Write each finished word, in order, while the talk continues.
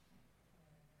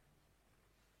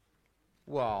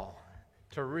Well,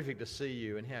 terrific to see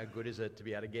you, and how good is it to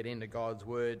be able to get into God's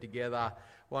Word together.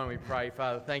 Why don't we pray?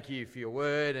 Father, thank you for your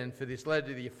Word, and for this letter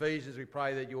to the Ephesians, we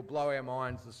pray that you'll blow our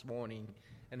minds this morning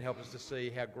and help us to see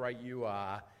how great you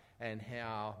are and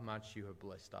how much you have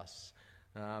blessed us.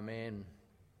 Amen.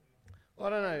 Well, I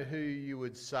don't know who you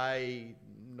would say,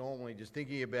 normally just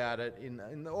thinking about it,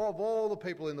 of all the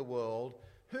people in the world,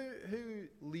 who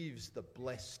lives the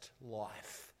blessed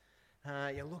life?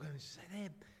 You look at them and say,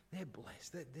 they're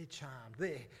blessed, they're charmed.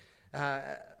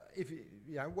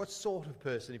 What sort of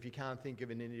person, if you can't think of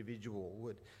an individual,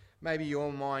 would maybe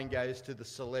your mind goes to the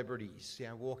celebrities,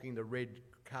 walking the red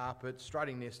carpet,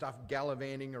 strutting their stuff,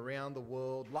 gallivanting around the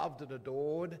world, loved and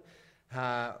adored.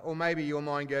 Or maybe your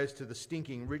mind goes to the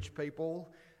stinking rich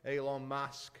people, Elon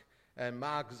Musk and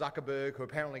Mark Zuckerberg, who are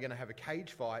apparently going to have a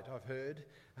cage fight, I've heard.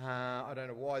 I don't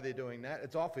know why they're doing that.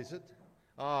 It's off, is it?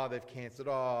 Oh, they've cancelled.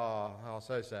 Oh,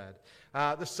 so sad.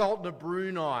 The Sultan of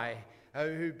Brunei,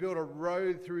 who built a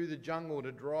road through the jungle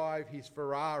to drive his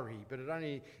Ferrari, but it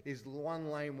only is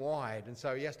 1 lane wide, and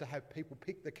so he has to have people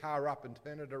pick the car up and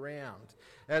turn it around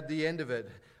at the end of it.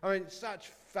 I mean,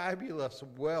 such fabulous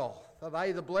wealth. Are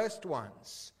they the blessed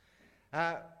ones?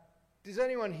 Does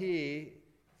anyone here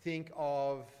think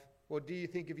of, or do you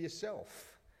think of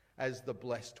yourself as the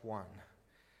blessed one?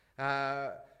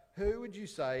 Who would you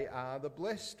say are the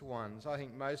blessed ones? I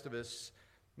think most of us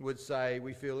would say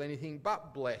we feel anything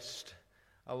but blessed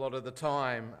a lot of the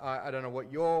time. I don't know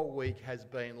what your week has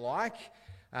been like,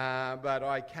 but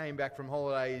I came back from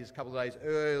holidays a couple of days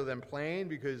earlier than planned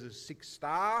because of sick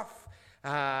staff.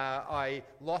 I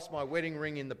lost my wedding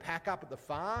ring in the pack-up at the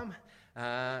farm.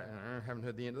 I haven't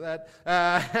heard the end of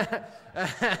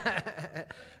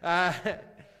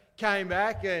that. Came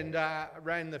back and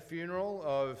ran the funeral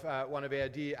of one of our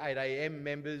dear 8am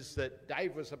members that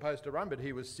Dave was supposed to run, but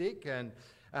he was sick. And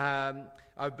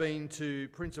I've been to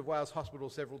Prince of Wales Hospital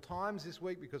several times this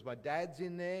week because my dad's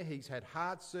in there. He's had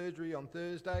heart surgery on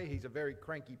Thursday. He's a very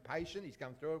cranky patient. He's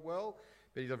come through it well,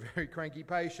 but he's a very cranky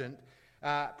patient.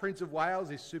 Prince of Wales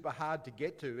is super hard to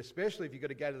get to, especially if you've got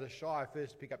to go to the Shire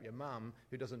first to pick up your mum,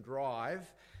 who doesn't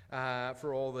drive,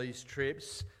 for all these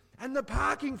trips. And the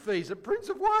parking fees at Prince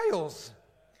of Wales,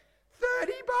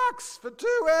 $30 for 2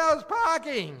 hours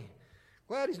parking.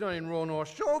 Glad he's not in Royal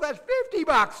North Shore. That's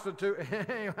 $50 for 2.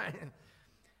 Anyway.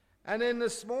 And then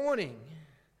this morning,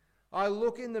 I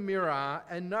look in the mirror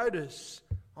and notice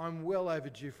I'm well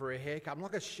overdue for a haircut. I'm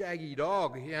like a shaggy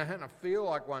dog, and I feel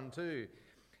like one too.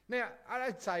 Now, I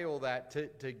don't say all that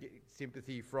to get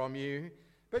sympathy from you,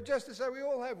 but just to say we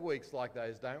all have weeks like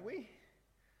those, don't we?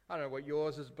 I don't know what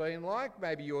yours has been like.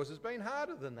 Maybe yours has been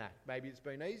harder than that. Maybe it's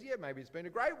been easier. Maybe it's been a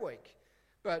great week.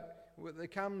 But it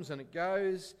comes and it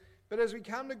goes. But as we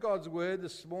come to God's Word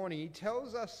this morning, He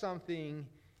tells us something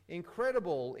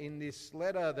incredible in this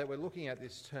letter that we're looking at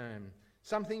this term.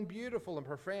 Something beautiful and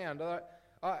profound.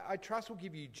 I trust will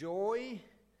give you joy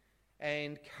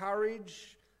and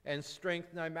courage and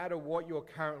strength no matter what you're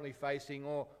currently facing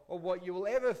or what you will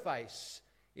ever face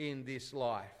in this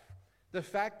life. The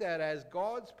fact that as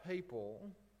God's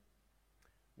people,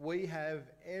 we have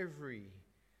every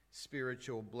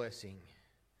spiritual blessing.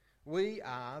 We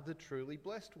are the truly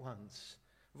blessed ones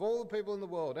of all the people in the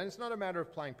world. And it's not a matter of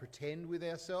playing pretend with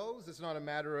ourselves. It's not a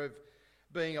matter of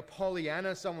being a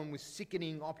Pollyanna, someone with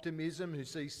sickening optimism who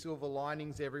sees silver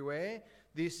linings everywhere.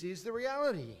 This is the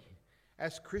reality.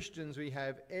 As Christians, we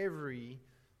have every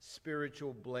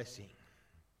spiritual blessing.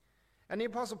 And the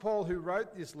Apostle Paul, who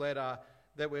wrote this letter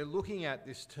that we're looking at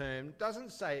this term,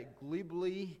 doesn't say it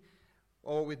glibly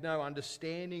or with no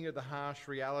understanding of the harsh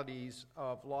realities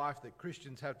of life that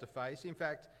Christians have to face. In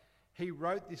fact, he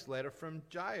wrote this letter from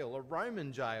jail, a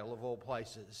Roman jail of all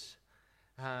places.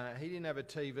 He didn't have a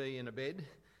TV and a bed.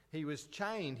 He was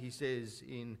chained, he says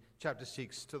in chapter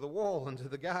 6, to the wall and to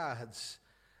the guards.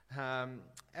 And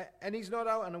he's not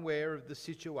unaware of the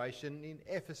situation in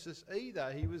Ephesus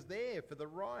either. He was there for the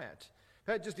riot.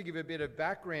 But just to give a bit of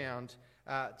background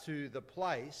to the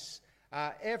place,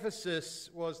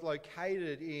 Ephesus was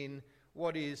located in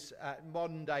what is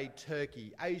modern-day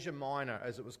Turkey, Asia Minor,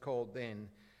 as it was called then.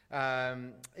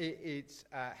 It's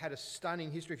had a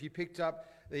stunning history. If you picked up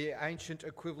the ancient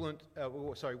equivalent,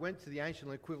 went to the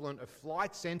ancient equivalent of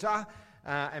Flight Centre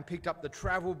and picked up the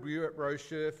travel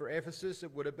brochure for Ephesus,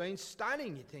 it would have been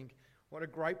stunning. You'd think, what a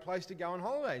great place to go on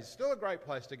holidays. Still a great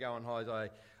place to go on holidays,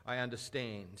 I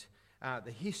understand.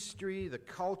 The history, the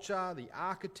culture, the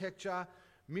architecture,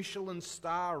 Michelin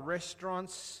star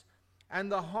restaurants,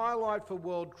 and the highlight for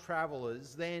world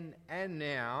travellers then and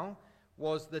now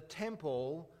was the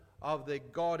temple of the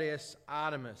goddess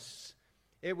Artemis.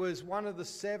 It was one of the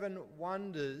 7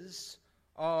 wonders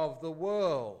of the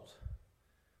world.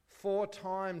 4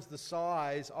 times the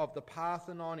size of the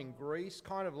Parthenon in Greece,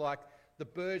 kind of like the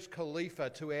Burj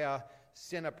Khalifa to our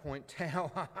Centre Point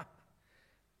Tower.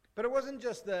 But it wasn't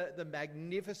just the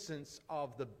magnificence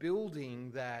of the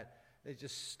building that it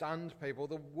just stunned people.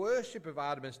 The worship of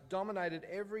Artemis dominated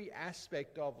every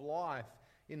aspect of life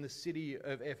in the city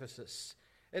of Ephesus.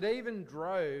 It even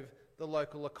drove the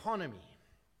local economy.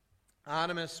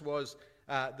 Artemis was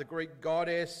the Greek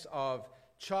goddess of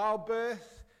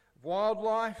childbirth,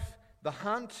 wildlife, the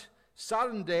hunt,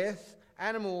 sudden death,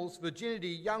 animals, virginity,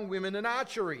 young women and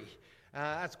archery.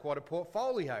 That's quite a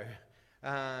portfolio.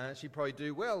 She'd probably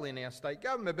do well in our state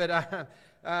government. But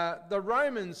the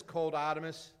Romans called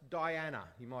Artemis Diana.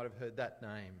 You might have heard that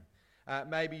name.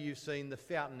 Maybe you've seen the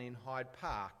fountain in Hyde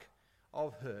Park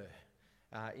of her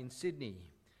in Sydney.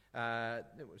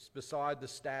 It was beside the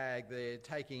stag there,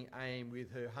 taking aim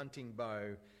with her hunting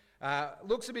bow.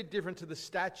 Looks a bit different to the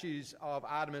statues of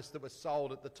Artemis that were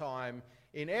sold at the time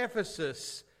in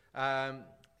Ephesus.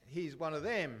 Here's one of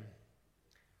them.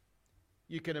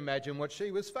 You can imagine what she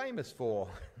was famous for.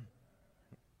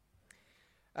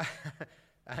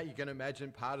 You can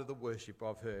imagine part of the worship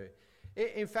of her.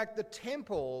 In fact, the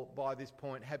temple by this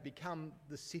point had become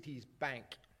the city's bank.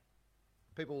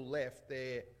 People left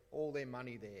all their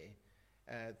money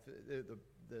there.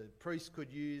 The priests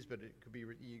could use, but it could be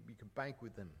you could bank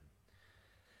with them.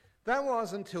 That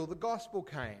was until the gospel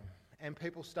came and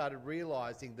people started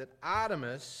realising that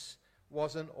Artemis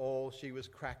wasn't all she was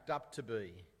cracked up to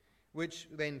be, which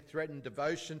then threatened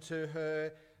devotion to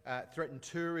her, threatened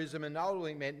tourism, and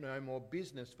ultimately meant no more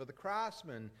business for the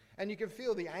craftsmen. And you can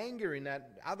feel the anger in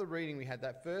that other reading we had,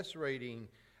 that first reading,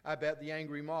 about the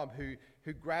angry mob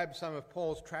who grabbed some of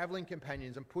Paul's travelling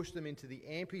companions and pushed them into the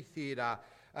amphitheatre,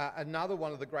 another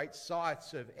one of the great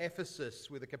sites of Ephesus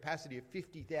with a capacity of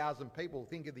 50,000 people.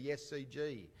 Think of the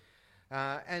SCG.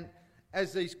 And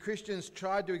as these Christians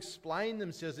tried to explain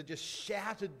themselves, they're just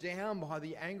shouted down by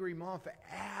the angry mob for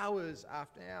hours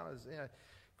after hours. You know,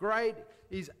 great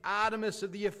is Artemis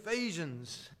of the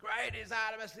Ephesians. Great is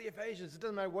Artemis of the Ephesians. It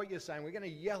doesn't matter what you're saying. We're going to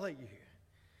yell at you.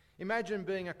 Imagine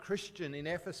being a Christian in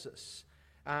Ephesus.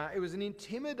 It was an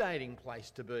intimidating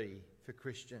place to be for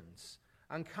Christians.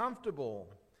 Uncomfortable.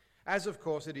 As, of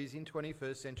course, it is in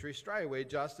 21st century Australia, where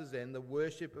just as then the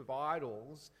worship of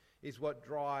idols is what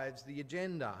drives the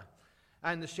agenda.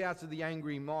 And the shouts of the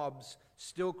angry mobs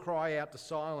still cry out to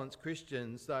silence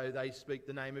Christians, though they speak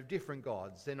the name of different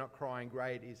gods. They're not crying,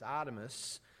 great is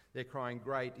Artemis. They're crying,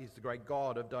 great is the great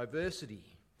God of diversity.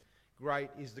 Great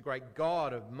is the great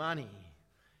God of money.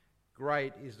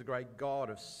 Great is the great God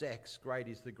of sex. Great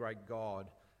is the great God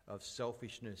of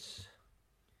selfishness.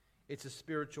 It's a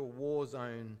spiritual war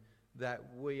zone that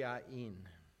we are in,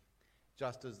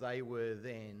 just as they were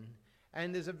then.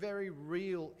 And there's a very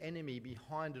real enemy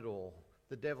behind it all,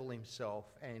 the devil himself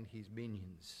and his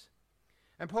minions.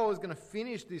 And Paul is going to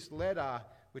finish this letter,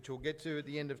 which we'll get to at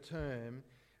the end of term,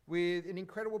 with an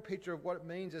incredible picture of what it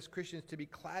means as Christians to be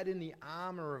clad in the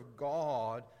armour of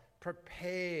God,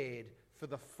 prepared for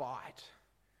the fight.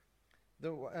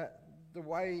 The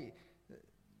way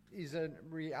is an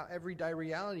everyday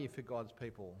reality for God's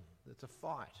people. It's a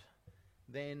fight,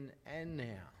 then and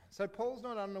now. So Paul's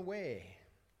not unaware.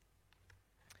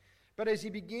 But as he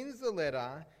begins the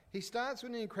letter, he starts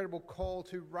with an incredible call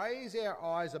to raise our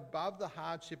eyes above the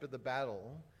hardship of the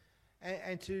battle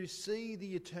and to see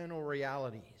the eternal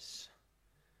realities.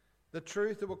 The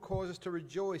truth that will cause us to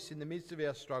rejoice in the midst of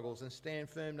our struggles and stand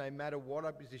firm no matter what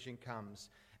opposition comes,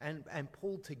 and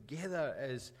pull together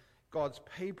as God's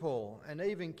people and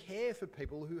even care for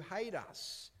people who hate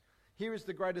us. Here is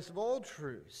the greatest of all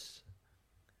truths,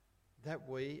 that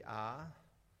we are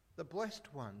the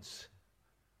blessed ones.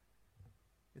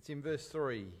 It's in verse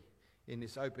 3 in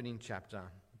this opening chapter.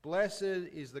 Blessed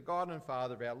is the God and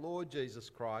Father of our Lord Jesus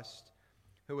Christ,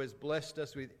 who has blessed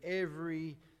us with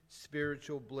every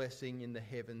spiritual blessing in the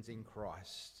heavens in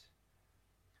Christ.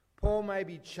 Paul may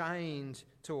be chained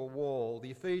to a wall.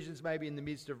 The Ephesians may be in the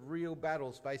midst of real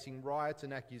battles, facing riots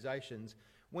and accusations.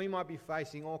 We might be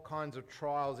facing all kinds of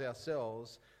trials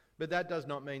ourselves, but that does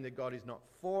not mean that God is not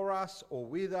for us or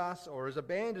with us or has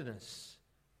abandoned us.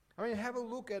 I mean, have a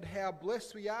look at how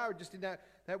blessed we are just in that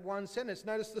one sentence.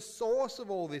 Notice the source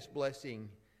of all this blessing.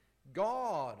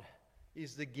 God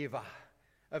is the giver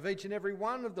of each and every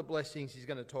one of the blessings he's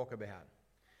going to talk about.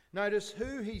 Notice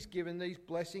who he's given these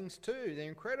blessings to. They're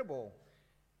incredible.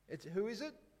 Who is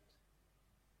it?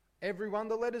 Everyone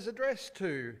the letter's addressed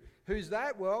to. Who's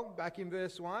that? Well, back in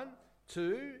verse 1,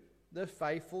 to the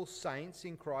faithful saints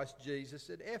in Christ Jesus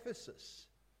at Ephesus.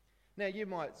 Now, you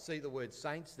might see the word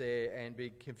saints there and be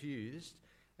confused.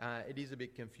 it is a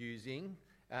bit confusing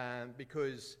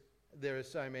because there are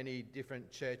so many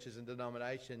different churches and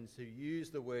denominations who use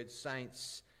the word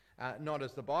saints not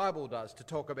as the Bible does, to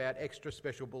talk about extra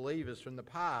special believers from the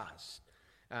past.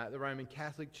 The Roman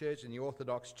Catholic Church and the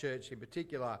Orthodox Church in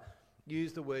particular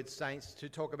use the word saints to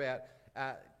talk about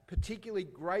particularly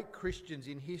great Christians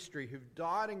in history who've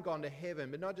died and gone to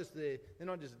heaven, but they're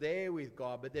not just there with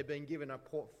God, but they've been given a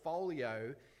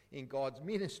portfolio in God's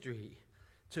ministry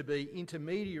to be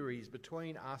intermediaries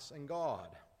between us and God.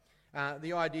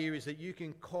 The idea is that you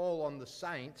can call on the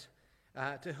saint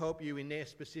to help you in their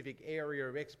specific area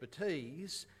of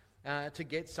expertise to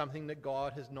get something that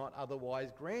God has not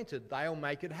otherwise granted. They'll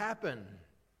make it happen.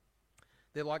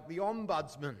 They're like the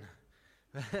ombudsman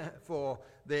for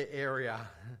their area.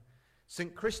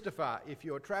 St. Christopher, if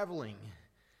you're travelling.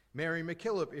 Mary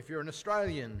MacKillop, if you're an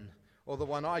Australian. Or the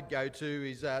one I'd go to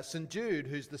is St. Jude,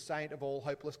 who's the saint of all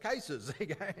hopeless cases.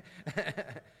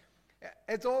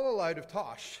 It's all a load of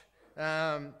tosh.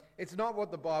 It's not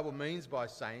what the Bible means by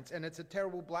saints, and it's a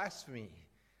terrible blasphemy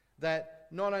that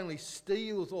not only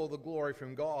steals all the glory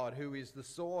from God, who is the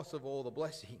source of all the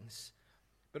blessings,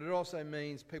 but it also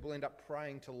means people end up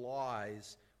praying to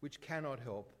lies which cannot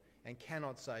help and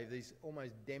cannot save, these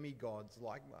almost demigods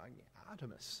like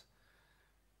Artemis.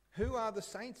 Who are the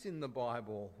saints in the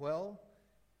Bible? Well,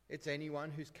 it's anyone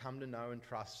who's come to know and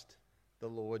trust the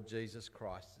Lord Jesus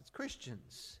Christ. It's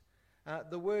Christians.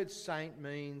 The word saint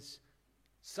means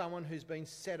someone who's been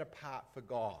set apart for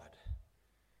God,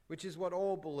 which is what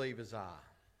all believers are.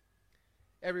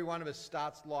 Every one of us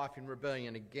starts life in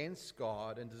rebellion against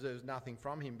God and deserves nothing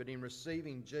from him, but in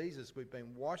receiving Jesus, we've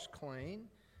been washed clean,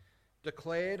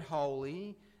 declared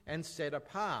holy, and set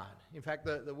apart. In fact,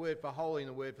 the word for holy and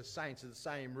the word for saints are the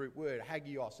same root word,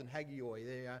 hagios and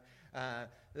hagioi.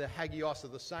 The hagios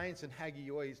of the saints and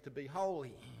hagioi is to be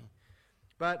holy.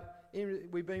 But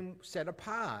we've been set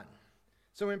apart.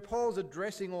 So when Paul's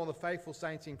addressing all the faithful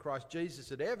saints in Christ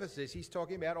Jesus at Ephesus, he's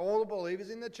talking about all the believers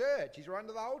in the church. He's writing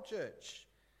to the whole church.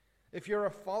 If you're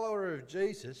a follower of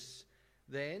Jesus,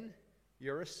 then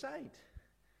you're a saint.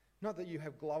 Not that you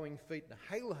have glowing feet and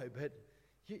a halo, but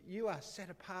you are set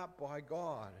apart by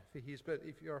God for his. But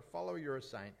if you're a follower, you're a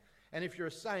saint. And if you're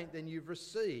a saint, then you've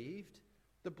received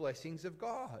the blessings of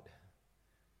God.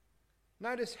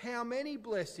 Notice how many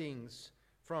blessings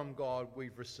from God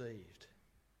we've received.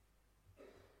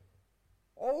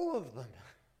 All of them.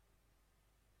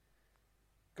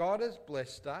 God has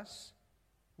blessed us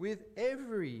with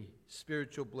every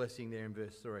spiritual blessing there in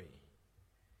verse 3.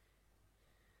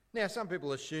 Now, some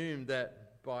people assume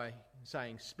that by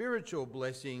saying spiritual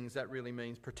blessings, that really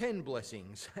means pretend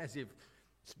blessings, as if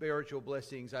spiritual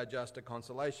blessings are just a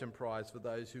consolation prize for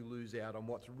those who lose out on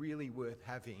what's really worth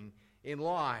having in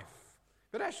life.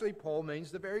 But actually, Paul means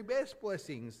the very best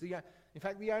blessings. In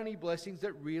fact, the only blessings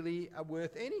that really are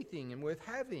worth anything and worth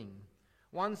having.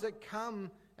 Ones that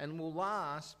come and will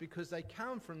last because they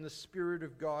come from the Spirit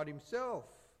of God himself.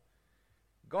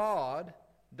 God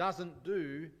doesn't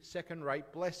do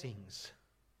second-rate blessings.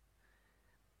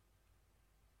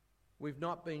 We've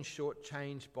not been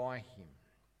shortchanged by him.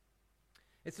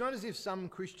 It's not as if some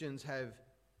Christians have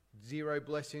 0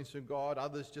 blessings from God,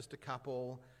 others just a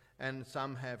couple, and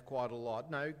some have quite a lot.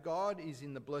 No, God is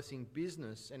in the blessing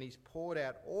business, and he's poured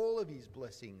out all of his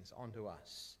blessings onto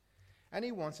us. And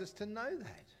he wants us to know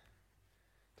that,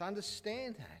 to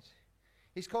understand that.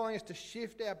 He's calling us to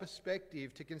shift our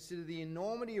perspective to consider the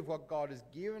enormity of what God has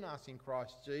given us in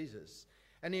Christ Jesus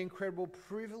and the incredible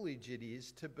privilege it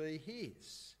is to be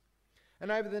his.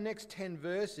 And over the next 10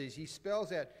 verses, he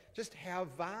spells out just how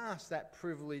vast that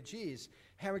privilege is,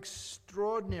 how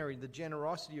extraordinary the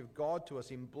generosity of God to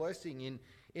us in blessing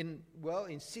in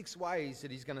 6 ways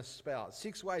that he's going to spell.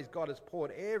 6 ways God has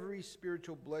poured every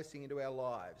spiritual blessing into our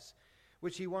lives,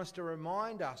 which he wants to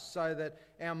remind us so that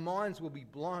our minds will be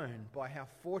blown by how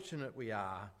fortunate we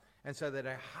are and so that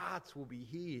our hearts will be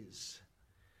his.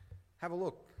 Have a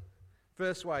look.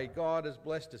 First way God has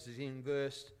blessed us is in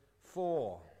verse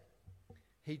 4.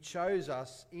 He chose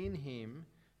us in him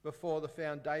before the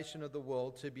foundation of the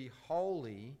world to be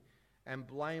holy and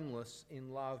blameless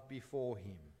in love before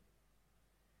him.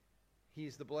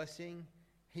 Here's the blessing.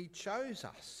 He chose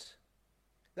us.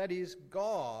 That is,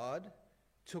 God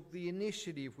took the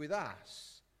initiative with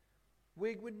us.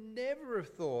 We would never have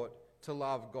thought to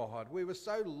love God. We were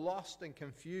so lost and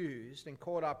confused and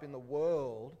caught up in the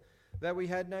world that we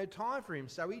had no time for him,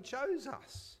 so he chose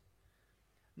us.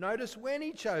 Notice when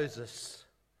he chose us.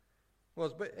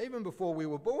 Well, even before we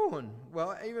were born.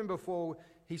 Well, even before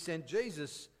he sent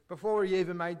Jesus, before he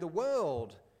even made the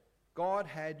world, God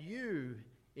had you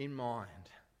in mind.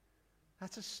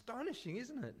 That's astonishing,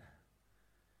 isn't it?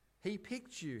 He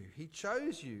picked you. He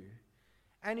chose you.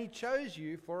 And he chose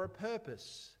you for a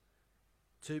purpose.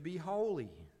 To be holy.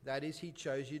 That is, he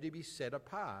chose you to be set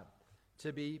apart.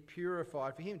 To be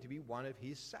purified for him. To be one of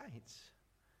his saints.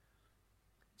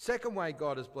 Second way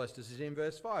God has blessed us is in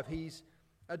verse 5. He's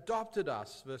adopted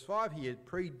us. Verse 5, he had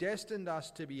predestined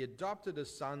us to be adopted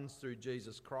as sons through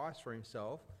Jesus Christ for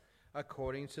himself,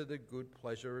 according to the good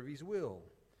pleasure of his will,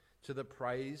 to the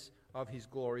praise of his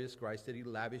glorious grace that he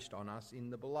lavished on us in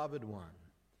the beloved one.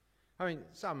 I mean,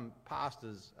 some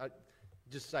pastors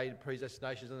just say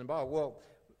predestinations in the Bible. Well,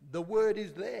 the word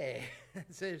is there. It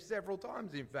says several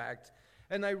times, in fact.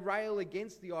 And they rail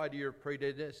against the idea of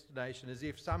predestination as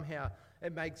if somehow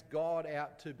it makes God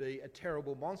out to be a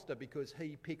terrible monster because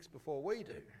he picks before we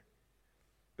do.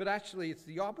 But actually, it's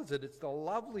the opposite. It's the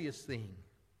loveliest thing.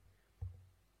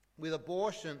 With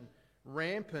abortion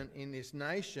rampant in this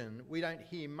nation, we don't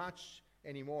hear much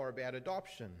anymore about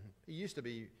adoption. It used to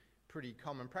be pretty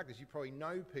common practice. You probably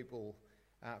know people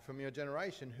from your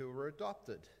generation who were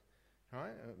adopted.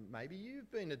 Right? Maybe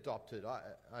you've been adopted.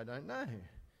 I don't know.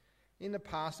 In the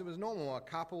past, it was normal. A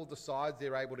couple decides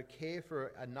they're able to care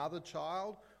for another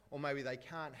child, or maybe they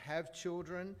can't have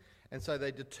children, and so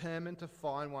they determine to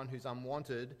find one who's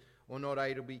unwanted or not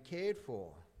able to be cared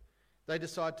for. They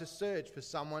decide to search for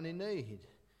someone in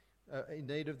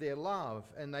need of their love,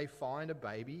 and they find a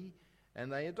baby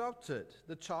and they adopt it.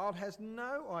 The child has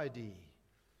no idea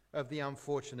of the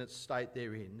unfortunate state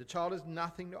they're in. The child has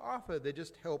nothing to offer. They're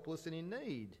just helpless and in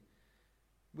need,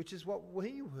 which is what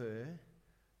we were.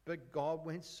 But God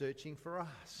went searching for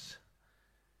us.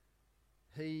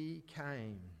 He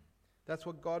came. That's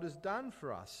what God has done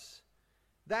for us.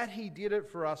 That he did it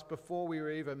for us before we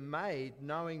were even made,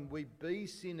 knowing we'd be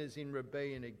sinners in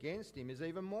rebellion against him, is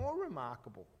even more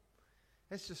remarkable.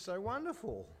 It's just so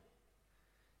wonderful.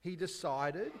 He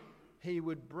decided he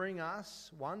would bring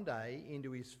us one day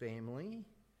into his family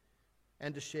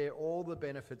and to share all the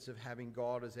benefits of having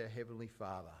God as our Heavenly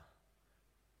Father.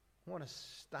 What a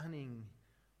stunning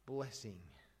blessing.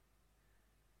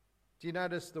 Do you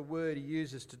notice the word he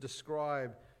uses to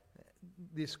describe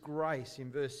this grace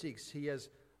in verse 6? He has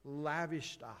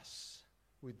lavished us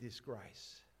with this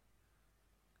grace.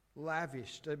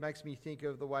 Lavished. It makes me think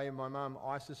of the way my mum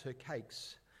ices her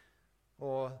cakes,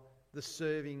 or the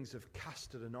servings of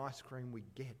custard and ice cream we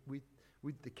get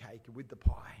with the cake and with the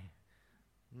pie.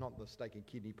 Not the steak and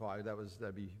kidney pie,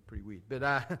 that'd be pretty weird.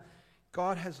 But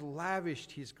God has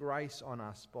lavished his grace on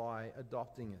us by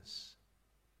adopting us.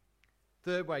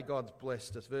 Third way God's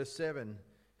blessed us, verse 7,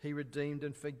 he redeemed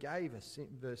and forgave us.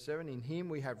 Verse 7, in him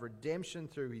we have redemption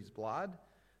through his blood,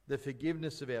 the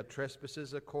forgiveness of our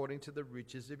trespasses according to the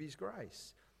riches of his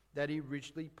grace, that he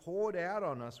richly poured out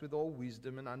on us with all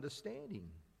wisdom and understanding.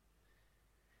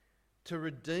 To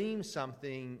redeem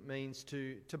something means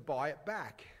to buy it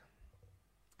back.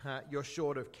 You're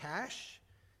short of cash.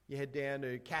 You head down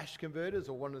to Cash Converters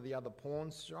or one of the other pawn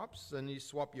shops and you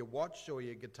swap your watch or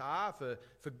your guitar for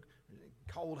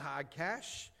cold hard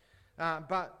cash.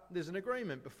 But there's an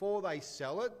agreement. Before they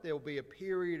sell it, there will be a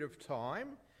period of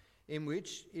time in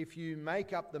which if you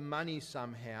make up the money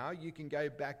somehow, you can go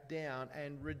back down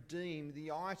and redeem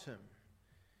the item.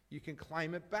 You can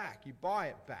claim it back. You buy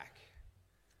it back.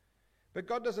 But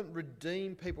God doesn't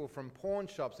redeem people from pawn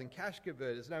shops and cash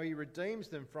converters. No, he redeems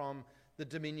them from the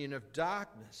dominion of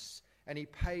darkness, and he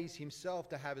pays himself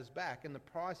to have us back. And the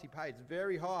price he paid is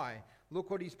very high. Look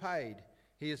what he's paid.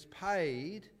 He has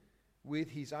paid with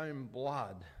his own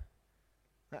blood.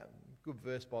 Good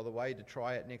verse, by the way, to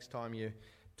try it next time you're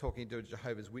talking to a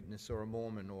Jehovah's Witness or a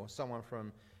Mormon or someone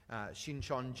from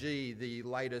Shincheonji, the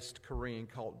latest Korean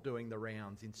cult doing the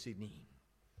rounds in Sydney.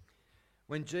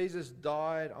 When Jesus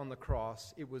died on the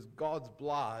cross, it was God's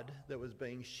blood that was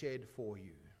being shed for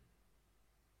you.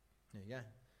 There you go.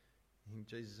 You think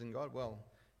Jesus and God? Well,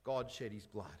 God shed his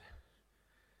blood.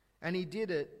 And he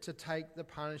did it to take the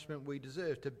punishment we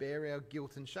deserve, to bear our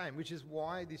guilt and shame, which is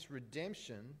why this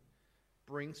redemption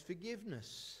brings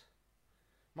forgiveness.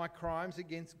 My crimes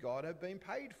against God have been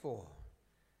paid for,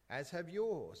 as have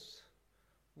yours.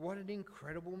 What an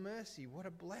incredible mercy. What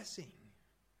a blessing.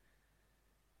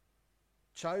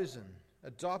 Chosen,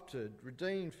 adopted,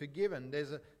 redeemed, forgiven.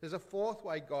 There's a fourth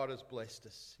way God has blessed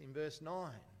us in verse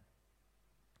 9.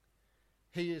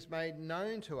 He has made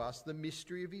known to us the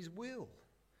mystery of his will,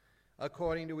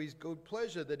 according to his good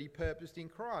pleasure that he purposed in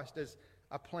Christ as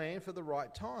a plan for the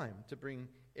right time to bring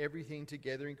everything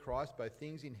together in Christ, both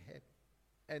things in heaven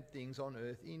and things on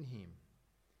earth in him.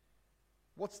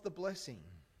 What's the blessing?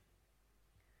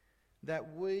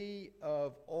 That we,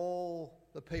 of all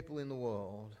the people in the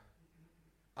world,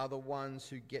 are the ones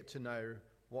who get to know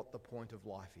what the point of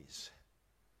life is.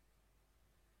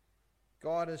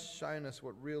 God has shown us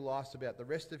what real life's about. The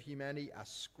rest of humanity are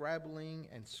scrabbling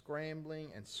and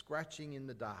scrambling and scratching in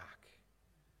the dark.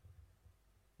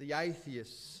 The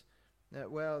atheists,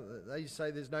 they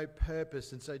say there's no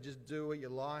purpose, and so just do what you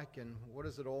like, and what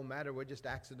does it all matter? We're just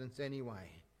accidents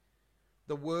anyway.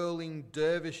 The whirling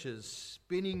dervishes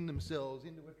spinning themselves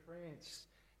into a trance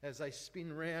as they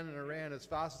spin round and around as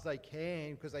fast as they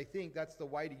can because they think that's the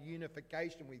way to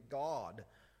unification with God,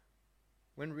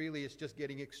 when really it's just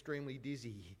getting extremely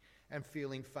dizzy and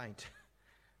feeling faint.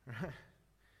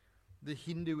 The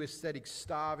Hindu ascetics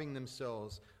starving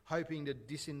themselves, hoping to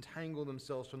disentangle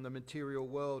themselves from the material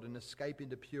world and escape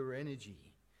into pure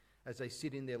energy as they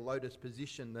sit in their lotus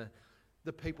position.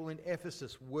 The people in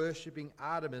Ephesus worshipping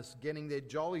Artemis, getting their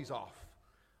jollies off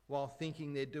while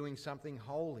thinking they're doing something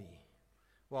holy,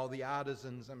 while the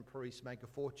artisans and priests make a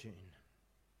fortune.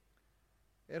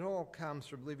 It all comes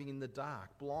from living in the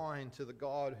dark, blind to the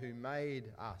God who made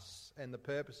us and the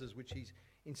purposes which He's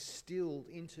instilled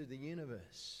into the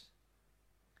universe.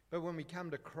 But when we come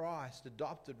to Christ,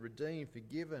 adopted, redeemed,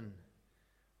 forgiven,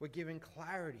 we're given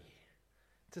clarity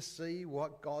to see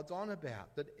what God's on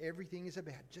about, that everything is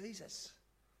about Jesus.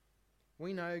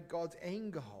 We know God's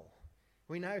end goal.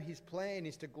 We know His plan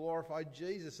is to glorify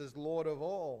Jesus as Lord of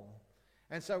all.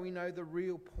 And so we know the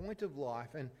real point of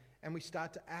life, and we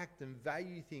start to act and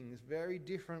value things very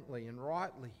differently and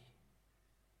rightly.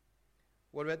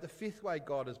 What about the fifth way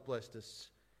God has blessed us?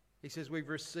 He says we've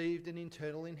received an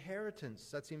eternal inheritance.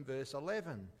 That's in verse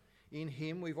 11. In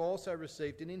Him we've also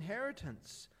received an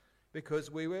inheritance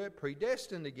because we were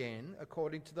predestined again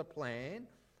according to the plan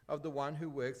of the one who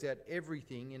works out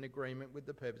everything in agreement with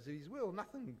the purpose of His will.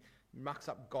 Nothing mucks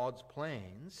up God's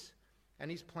plans,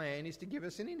 and His plan is to give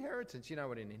us an inheritance. You know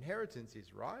what an inheritance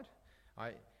is, right?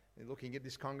 Looking at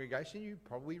this congregation, you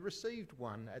probably received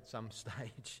one at some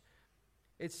stage.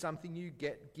 It's something you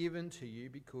get given to you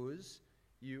because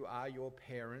you are your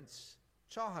parents'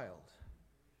 child.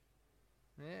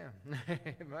 Yeah,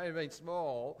 it may have been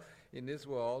small in this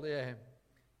world, yeah.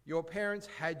 Your parents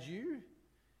had you.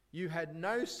 You had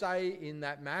no say in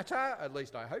that matter. At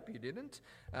least I hope you didn't.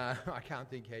 I can't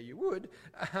think how you would.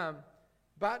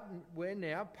 But we're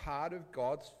now part of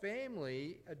God's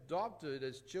family, adopted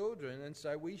as children, and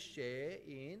so we share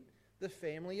in the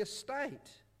family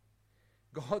estate,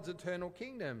 God's eternal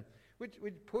kingdom, which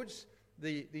puts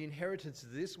the inheritance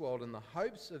of this world and the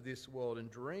hopes of this world and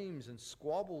dreams and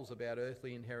squabbles about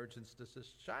earthly inheritance to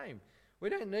shame. We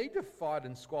don't need to fight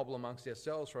and squabble amongst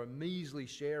ourselves for a measly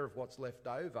share of what's left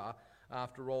over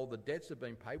after all the debts have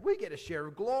been paid. We get a share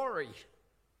of glory.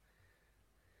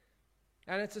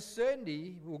 And it's a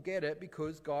certainty we'll get it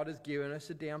because God has given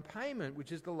us a down payment,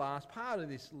 which is the last part of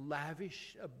this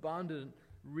lavish, abundant,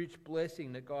 rich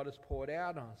blessing that God has poured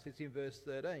out on us. It's in verse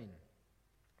 13.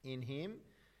 In Him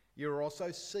you are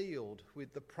also sealed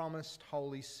with the promised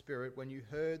Holy Spirit when you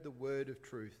heard the word of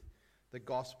truth, the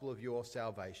gospel of your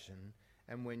salvation,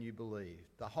 and when you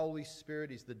believed. The Holy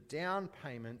Spirit is the down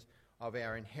payment of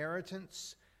our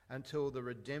inheritance until the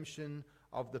redemption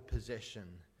of the possession,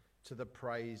 to the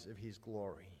praise of His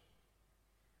glory.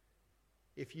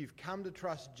 If you've come to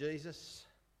trust Jesus,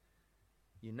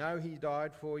 you know He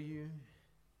died for you,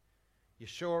 you're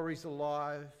sure He's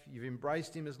alive, you've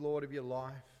embraced Him as Lord of your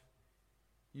life,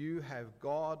 you have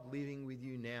God living with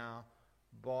you now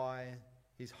by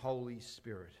His Holy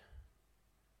Spirit.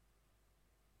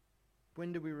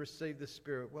 When did we receive the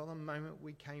Spirit? Well, the moment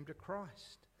we came to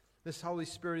Christ. This Holy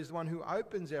Spirit is the one who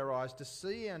opens our eyes to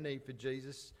see our need for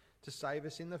Jesus to save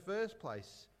us in the first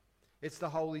place. It's the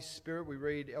Holy Spirit we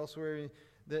read elsewhere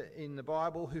in the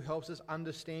Bible who helps us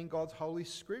understand God's holy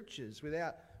scriptures.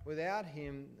 Without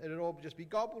Him, it'd all just be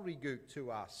gobbledygook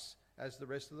to us, as the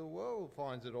rest of the world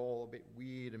finds it all a bit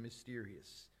weird and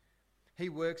mysterious. He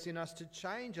works in us to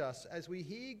change us as we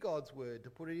hear God's word, to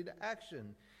put it into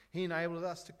action. He enables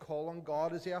us to call on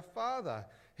God as our Father.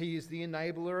 He is the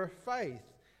enabler of faith.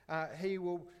 He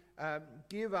will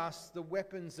give us the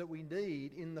weapons that we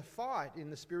need in the fight, in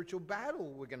the spiritual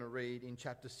battle we're going to read in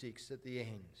chapter 6 at the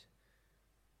end.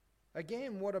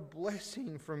 Again, what a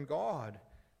blessing from God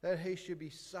that He should be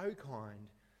so kind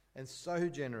and so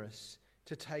generous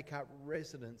to take up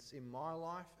residence in my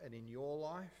life and in your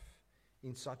life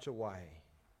in such a way.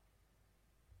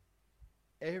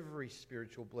 Every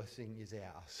spiritual blessing is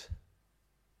ours.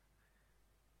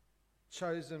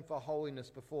 Chosen for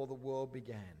holiness before the world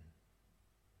began.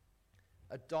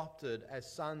 Adopted as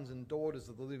sons and daughters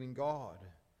of the living God.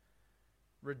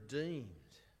 Redeemed.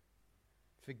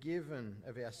 Forgiven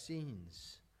of our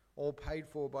sins. All paid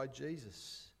for by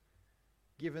Jesus.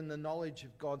 Given the knowledge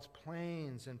of God's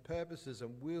plans and purposes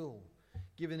and will.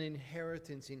 Given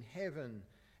inheritance in heaven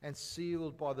and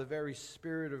sealed by the very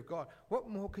Spirit of God. What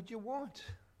more could you want?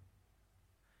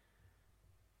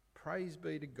 Praise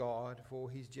be to God for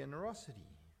his generosity.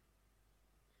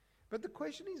 But the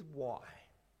question is why?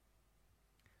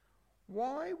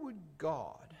 Why would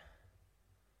God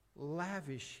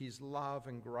lavish his love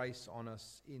and grace on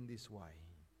us in this way?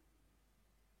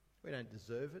 We don't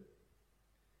deserve it.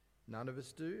 None of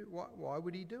us do. Why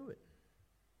would he do it?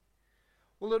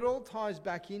 Well, it all ties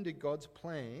back into God's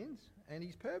plans and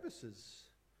his purposes.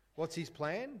 What's his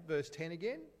plan? Verse 10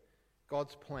 again.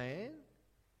 God's plan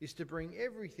is to bring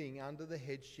everything under the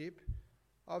headship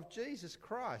of Jesus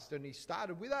Christ. And he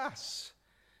started with us.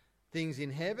 Things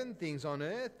in heaven, things on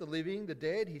earth, the living, the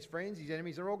dead, his friends, his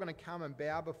enemies, are all going to come and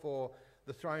bow before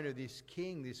the throne of this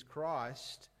King, this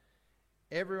Christ.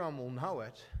 Everyone will know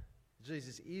it.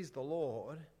 Jesus is the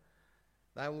Lord.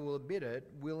 They will admit it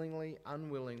willingly,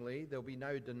 unwillingly. There'll be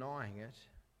no denying it.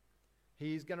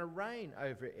 He is going to reign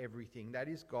over everything. That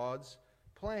is God's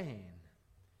plan.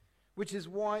 Which is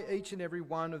why each and every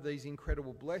one of these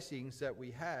incredible blessings that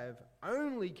we have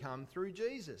only come through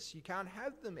Jesus. You can't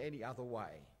have them any other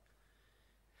way.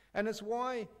 And it's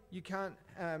why you can't,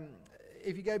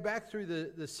 if you go back through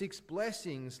the 6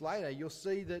 blessings later, you'll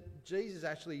see that Jesus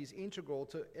actually is integral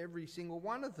to every single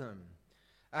one of them.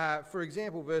 For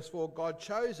example, verse 4, God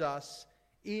chose us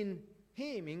in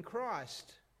him, in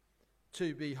Christ,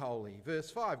 to be holy. Verse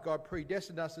 5, God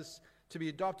predestined us to be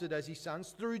adopted as his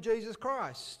sons through Jesus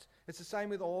Christ. It's the same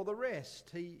with all the rest.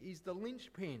 He is the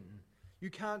linchpin. You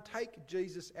can't take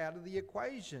Jesus out of the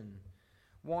equation.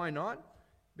 Why not?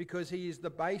 Because he is the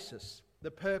basis,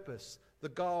 the purpose, the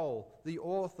goal, the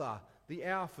author, the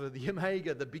Alpha, the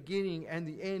Omega, the beginning and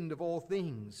the end of all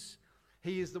things.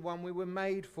 He is the one we were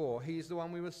made for. He is the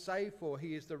one we were saved for.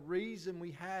 He is the reason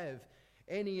we have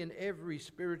any and every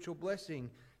spiritual blessing.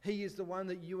 He is the one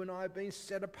that you and I have been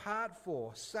set apart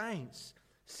for. Saints,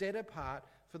 set apart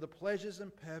for the pleasures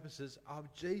and purposes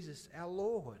of Jesus our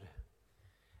Lord.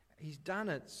 He's done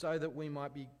it so that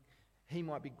he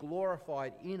might be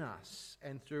glorified in us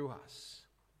and through us.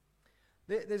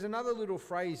 There's another little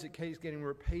phrase that keeps getting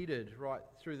repeated right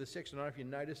through the section. I don't know if you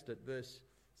noticed it. It's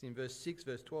in verse 6,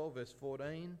 verse 12, verse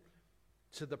 14.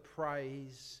 To the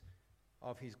praise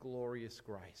of his glorious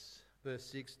grace. Verse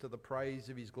 6, to the praise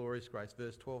of his glorious grace.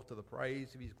 Verse 12, to the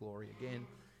praise of his glory. Again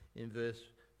in verse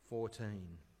 14,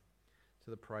 to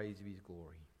the praise of his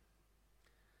glory.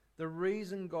 The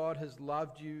reason God has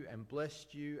loved you and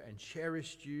blessed you and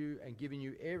cherished you and given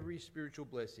you every spiritual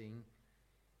blessing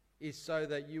is so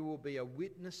that you will be a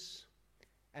witness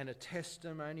and a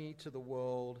testimony to the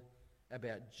world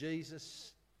about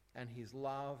Jesus and his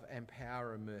love and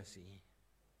power and mercy.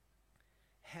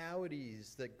 How it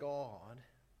is that God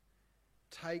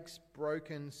takes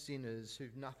broken sinners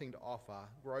who've nothing to offer,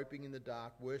 groping in the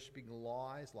dark, worshipping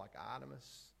lies like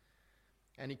Artemis,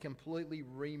 and he completely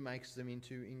remakes them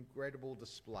into incredible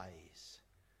displays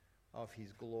of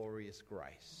his glorious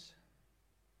grace.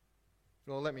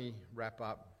 Well, let me wrap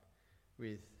up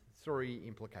with 3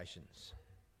 implications.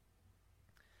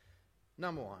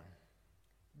 Number 1,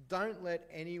 don't let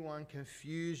anyone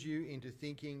confuse you into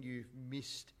thinking you've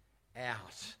missed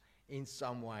out in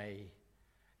some way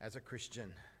as a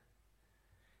Christian.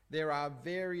 There are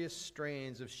various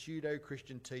strands of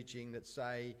pseudo-Christian teaching that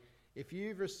say, if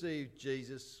you've received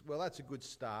Jesus, well, that's a good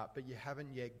start, but you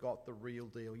haven't yet got the real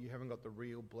deal. You haven't got the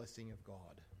real blessing of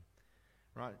God.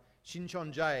 Right?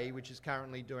 Shinchon J, which is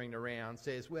currently doing the round,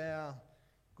 says, well,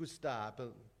 good start,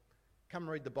 but come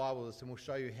and read the Bible with us and we'll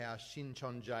show you how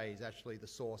Shinchon J is actually the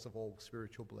source of all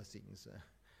spiritual blessings.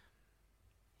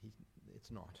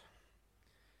 It's not.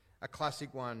 A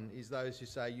classic one is those who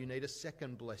say you need a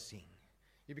second blessing.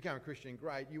 You become a Christian,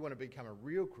 great. You want to become a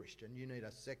real Christian, you need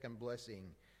a second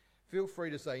blessing. Feel free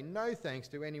to say no thanks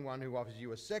to anyone who offers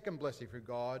you a second blessing from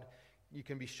God. You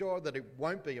can be sure that it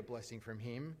won't be a blessing from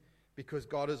him because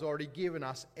God has already given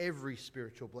us every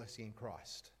spiritual blessing in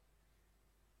Christ.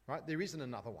 Right? There isn't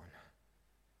another one.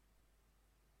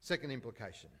 Second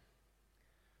implication.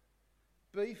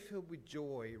 Be filled with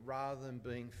joy rather than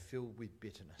being filled with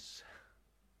bitterness.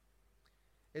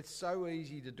 It's so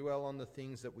easy to dwell on the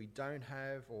things that we don't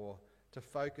have or to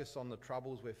focus on the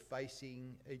troubles we're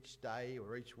facing each day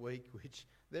or each week, which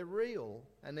they're real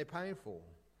and they're painful,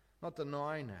 not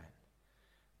denying that.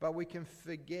 But we can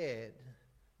forget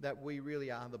that we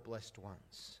really are the blessed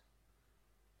ones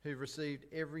who've received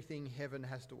everything heaven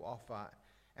has to offer,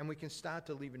 and we can start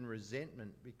to live in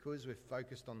resentment because we're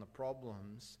focused on the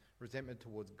problems, resentment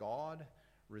towards God,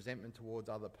 resentment towards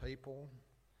other people,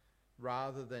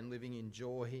 rather than living in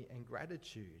joy and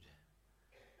gratitude.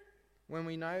 When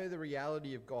we know the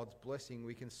reality of God's blessing,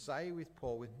 we can say with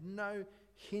Paul, with no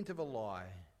hint of a lie,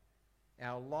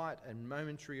 our light and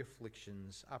momentary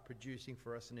afflictions are producing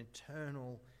for us an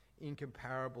eternal,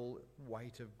 incomparable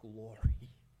weight of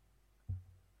glory.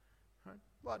 Right?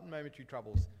 Light and momentary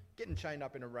troubles, getting chained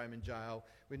up in a Roman jail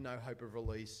with no hope of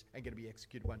release and going to be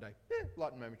executed one day.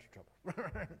 Light and momentary trouble.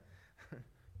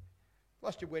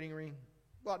 Lost your wedding ring,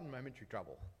 light and momentary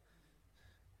trouble.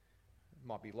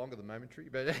 Might be longer than momentary,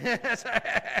 but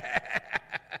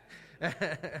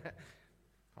hi,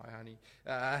 honey.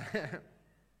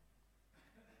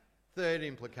 Third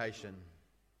implication: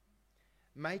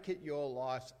 make it your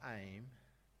life's aim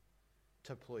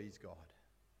to please God.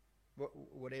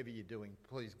 Whatever you're doing,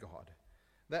 please God.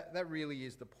 That really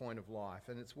is the point of life,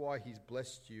 and it's why He's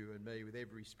blessed you and me with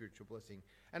every spiritual blessing.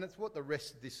 And it's what the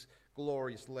rest of this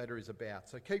glorious letter is about.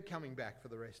 So keep coming back for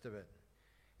the rest of it.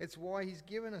 It's why He's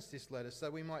given us this letter, so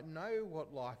we might know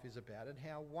what life is about and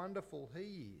how wonderful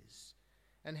He is,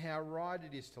 and how right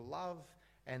it is to love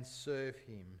and serve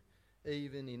Him,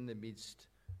 even in the midst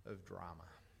of drama.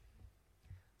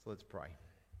 So let's pray.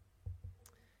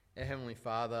 Our Heavenly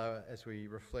Father, as we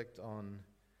reflect on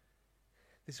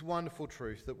this wonderful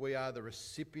truth that we are the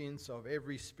recipients of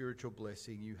every spiritual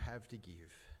blessing you have to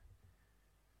give,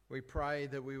 we pray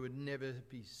that we would never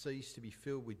cease to be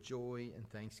filled with joy and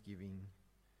thanksgiving.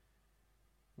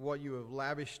 What you have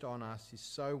lavished on us is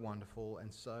so wonderful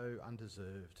and so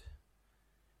undeserved.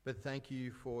 But thank you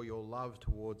for your love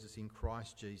towards us in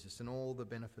Christ Jesus and all the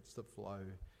benefits that flow.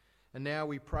 And now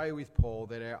we pray with Paul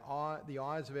that the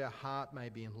eyes of our heart may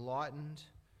be enlightened,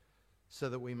 so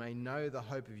that we may know the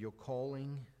hope of your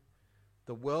calling,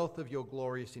 the wealth of your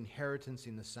glorious inheritance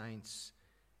in the saints,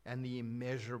 and the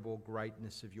immeasurable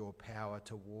greatness of your power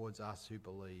towards us who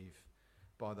believe,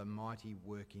 by the mighty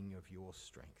working of your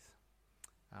strength.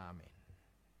 Amen.